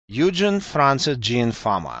Eugene Francis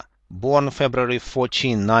Fama, born February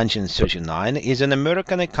 14, 1939, is an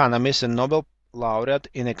American economist and Nobel laureate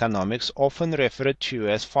in economics, often referred to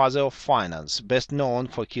as father of finance, best known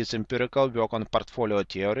for his empirical work on portfolio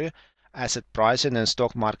theory, asset pricing, and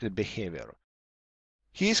stock market behavior.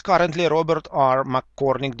 He is currently Robert R.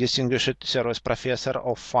 McCormick Distinguished Service Professor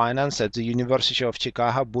of Finance at the University of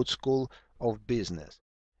Chicago Booth School of Business.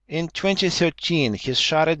 In 2013, he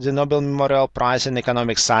shared the Nobel Memorial Prize in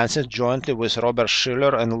Economic Sciences jointly with Robert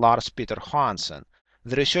Shiller and Lars Hansen.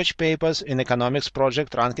 The research papers in economics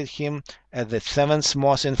project ranked him as the seventh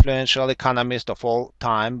most influential economist of all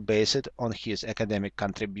time based on his academic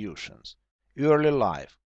contributions. Early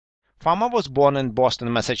life. Fama was born in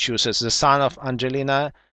Boston, Massachusetts, the son of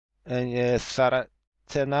Angelina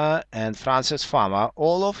Saracena and Francis Fama.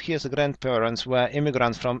 All of his grandparents were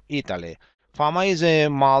immigrants from Italy. Fama is a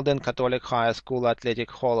Malden Catholic High School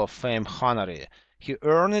Athletic Hall of Fame honoree. He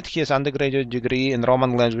earned his undergraduate degree in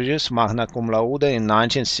Roman languages, magna cum laude, in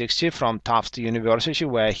 1960 from Tufts University,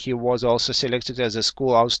 where he was also selected as a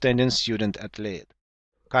school outstanding student athlete.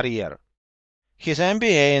 Career. His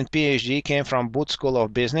MBA and PhD came from Booth School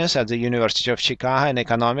of Business at the University of Chicago in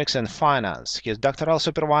economics and finance. His doctoral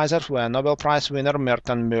supervisors were Nobel Prize winner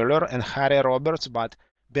Merton Muller and Harry Roberts, but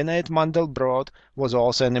Benedict Mandelbrot was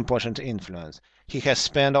also an important influence. He has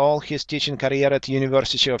spent all his teaching career at the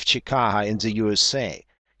University of Chicago in the USA.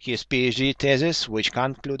 His PhD thesis, which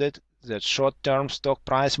concluded that short-term stock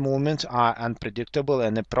price movements are unpredictable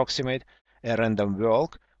and approximate a random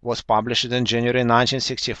walk, was published in January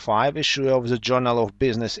 1965 issue of the Journal of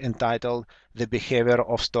Business entitled The Behavior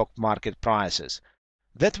of Stock Market Prices.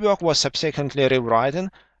 That work was subsequently rewritten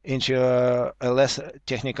into a less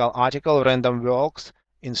technical article, Random Walks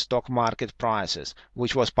in Stock Market Prices,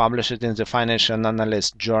 which was published in the Financial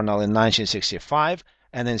Analyst Journal in 1965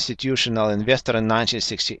 and Institutional Investor in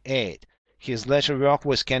 1968. His later work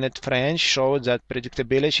with Kenneth French showed that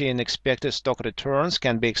predictability in expected stock returns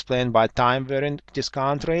can be explained by time-varying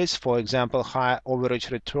discount rates. For example, high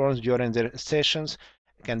average returns during the recessions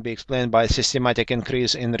can be explained by a systematic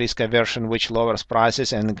increase in risk aversion, which lowers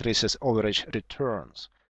prices and increases average returns.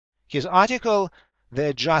 His article, The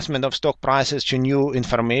Adjustment of Stock Prices to New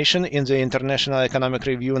Information in the International Economic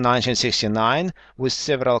Review 1969, with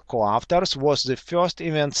several co-authors, was the first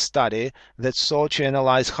event study that sought to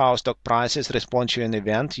analyze how stock prices respond to an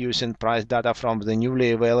event using price data from the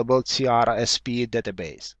newly available CRSP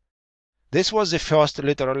database. This was the first,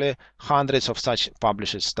 literally hundreds of such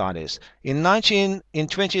published studies. In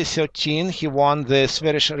 2013, he won the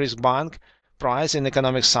Swedish Riksbank Prize in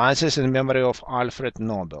Economic Sciences in memory of Alfred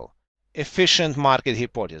Nobel. Efficient market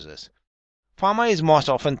hypothesis. Fama is most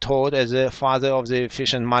often taught as the father of the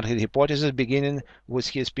efficient market hypothesis, beginning with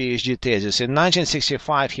his PhD thesis. In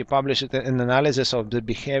 1965, he published an analysis of the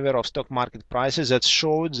behavior of stock market prices that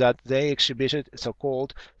showed that they exhibited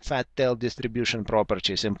so-called fat tail distribution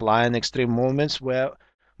properties, implying extreme movements were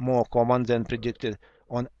more common than predicted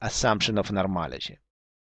on assumption of normality.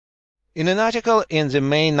 In an article in the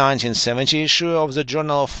May 1970 issue of the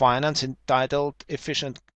Journal of Finance entitled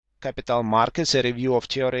Efficient Capital Markets, a Review of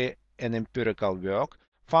Theory and Empirical Work,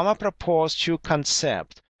 Fama proposed two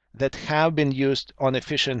concepts that have been used on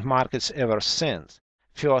efficient markets ever since.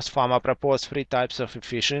 First, Fama proposed three types of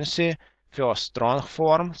efficiency: first, strong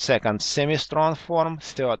form; second, semi-strong form;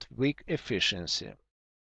 third, weak efficiency.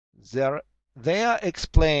 They are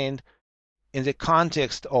explained in the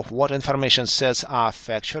context of what information sets are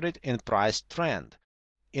factored in price trend.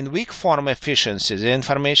 In weak form efficiency, the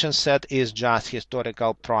information set is just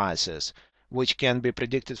historical prices, which can be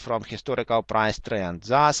predicted from historical price trend.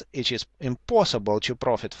 Thus, it is impossible to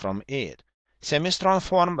profit from it. Semi-strong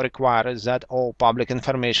form requires that all public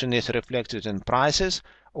information is reflected in prices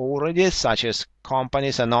already, such as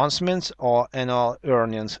companies' announcements or annual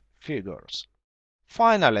earnings figures.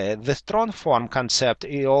 Finally, the strong form concept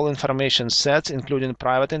is all information sets, including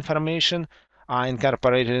private information, are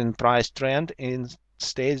incorporated in price trend. In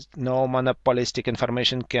states no monopolistic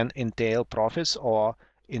information can entail profits, or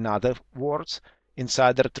in other words,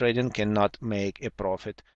 insider trading cannot make a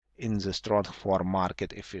profit in the strong form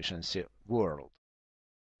market efficiency world.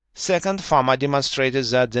 Second, Fama demonstrated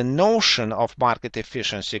that the notion of market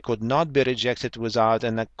efficiency could not be rejected without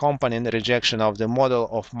an accompanying rejection of the model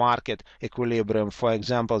of market equilibrium, for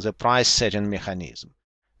example, the price-setting mechanism.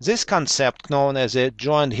 This concept, known as a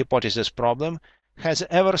joint hypothesis problem, has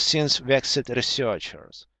ever since vexed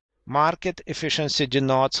researchers. Market efficiency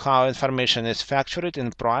denotes how information is factored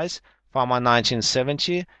in price. Fama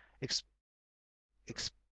 1970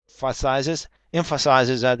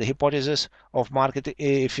 emphasizes that the hypothesis of market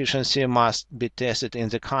efficiency must be tested in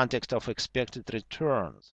the context of expected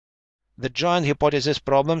returns. The joint hypothesis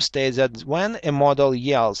problem states that when a model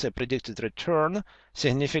yields a predicted return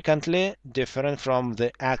significantly different from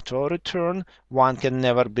the actual return, one can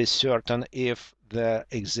never be certain if there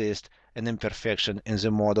exists an imperfection in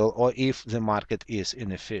the model or if the market is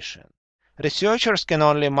inefficient. Researchers can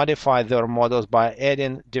only modify their models by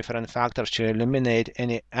adding different factors to eliminate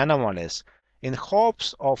any anomalies in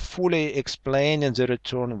hopes of fully explaining the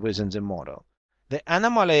return within the model. The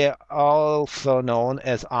anomaly, also known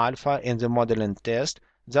as alpha in the modeling test,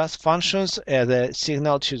 thus functions as a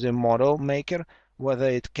signal to the model maker whether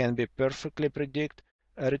it can be perfectly predict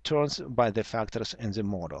returns by the factors in the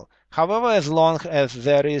model. However, as long as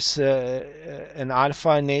there is an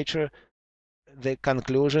alpha nature, the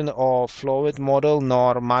conclusion of fluid model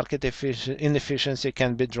nor market inefficiency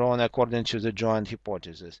can be drawn according to the joint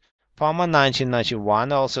hypothesis. Fama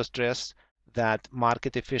 1991 also stressed that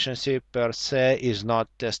market efficiency per se is not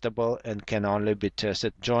testable and can only be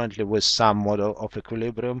tested jointly with some model of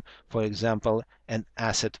equilibrium, for example, an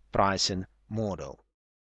asset pricing model.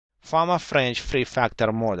 Fama French free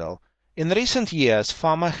factor model. In recent years,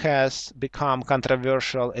 Fama has become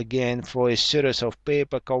controversial again for a series of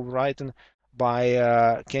papers co-written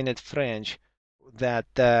by Kenneth French that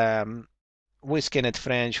with Kenneth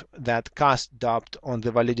French that cast doubt on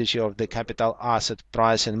the validity of the capital asset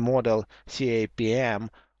pricing model CAPM,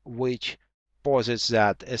 which posits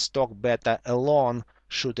that a stock beta alone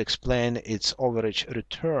should explain its average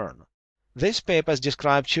return. These papers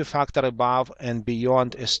describe two factors above and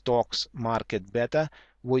beyond a stock's market beta,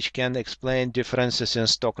 which can explain differences in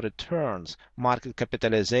stock returns, market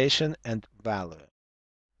capitalization, and value.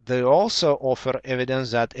 They also offer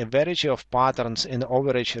evidence that a variety of patterns in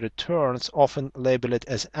average returns, often labeled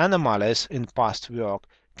as anomalies in past work,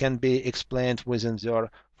 can be explained within their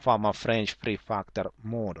Fama French free factor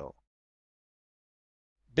model.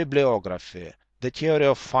 Bibliography: The Theory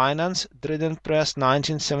of Finance, Driden Press,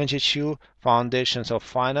 1972, Foundations of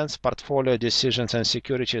Finance, Portfolio Decisions and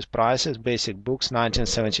Securities Prices, Basic Books,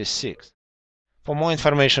 1976. For more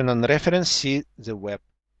information on reference, see the web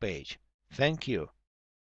page. Thank you.